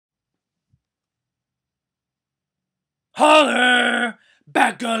Holler!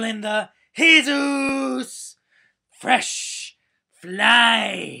 Batgirl in the Jesus! Fresh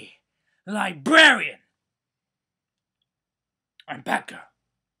fly librarian. I'm Batgirl.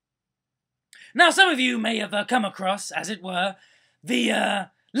 Now, some of you may have come across, as it were, the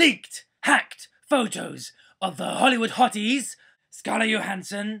leaked, hacked photos of the Hollywood hotties, Scarlett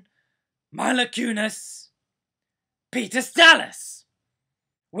Johansson, Mila Kunis, Peter Stallis.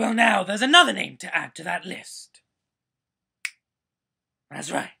 Well, now there's another name to add to that list.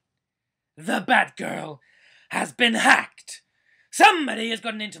 That's right. The Batgirl has been hacked. Somebody has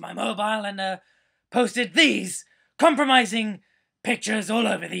gotten into my mobile and posted these compromising pictures all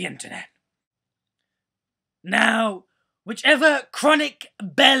over the internet. Now, whichever chronic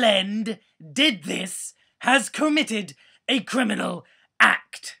bellend did this has committed a criminal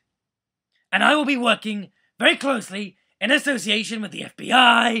act. And I will be working very closely in association with the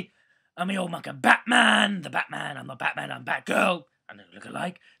FBI, and the old monka Batman, the Batman, I'm the Batman, I'm Batgirl, I don't look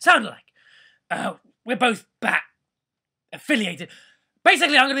alike, sound alike. We're both Bat affiliated.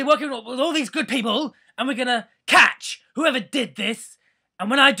 Basically, I'm going to be working with all these good people, and we're going to catch whoever did this. And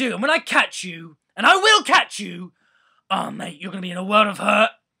when I do, and when I catch you, and I will catch you, oh, mate, you're going to be in a world of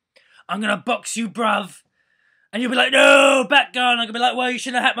hurt. I'm going to box you, bruv. And you'll be like, no, Batgirl. And I'm going to be like, well, you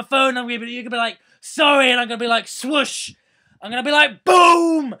shouldn't have hacked my phone. And you're going to be like, sorry. And I'm going to be like, swoosh. I'm going to be like,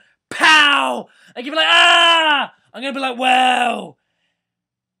 boom, pow. And you'll be like, ah. I'm going to be like, well.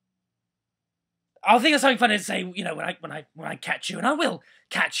 I'll think of something funny to say, you know, when I catch you, and I will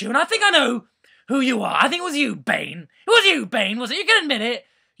catch you, and I think I know who you are. I think it was you, Bane. It was you, Bane, was it? You can admit it,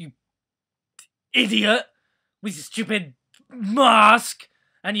 you idiot, with your stupid mask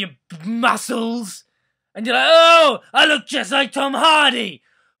and your muscles, and you're like, oh, I look just like Tom Hardy.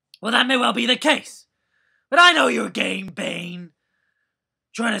 Well, that may well be the case, but I know your game, Bane,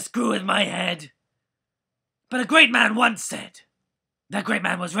 trying to screw with my head. But a great man once said, that great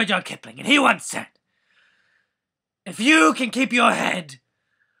man was Rudyard Kipling, and he once said, if you can keep your head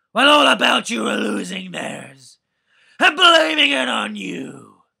when all about you are losing theirs and blaming it on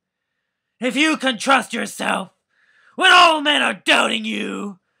you, if you can trust yourself when all men are doubting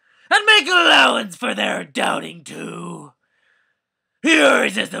you and make allowance for their doubting too,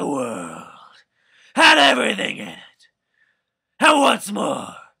 yours is the world, had everything in it, and once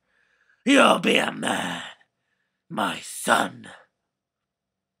more, you'll be a man, my son.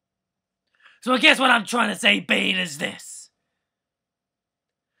 So I guess what I'm trying to say, Bane, is this.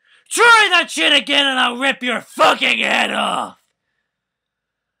 Try that shit again and I'll rip your fucking head off.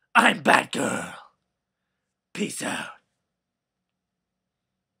 I'm Batgirl. Peace out.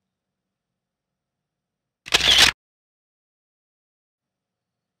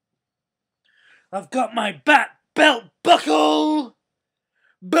 I've got my bat belt buckle.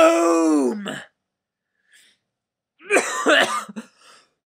 Boom.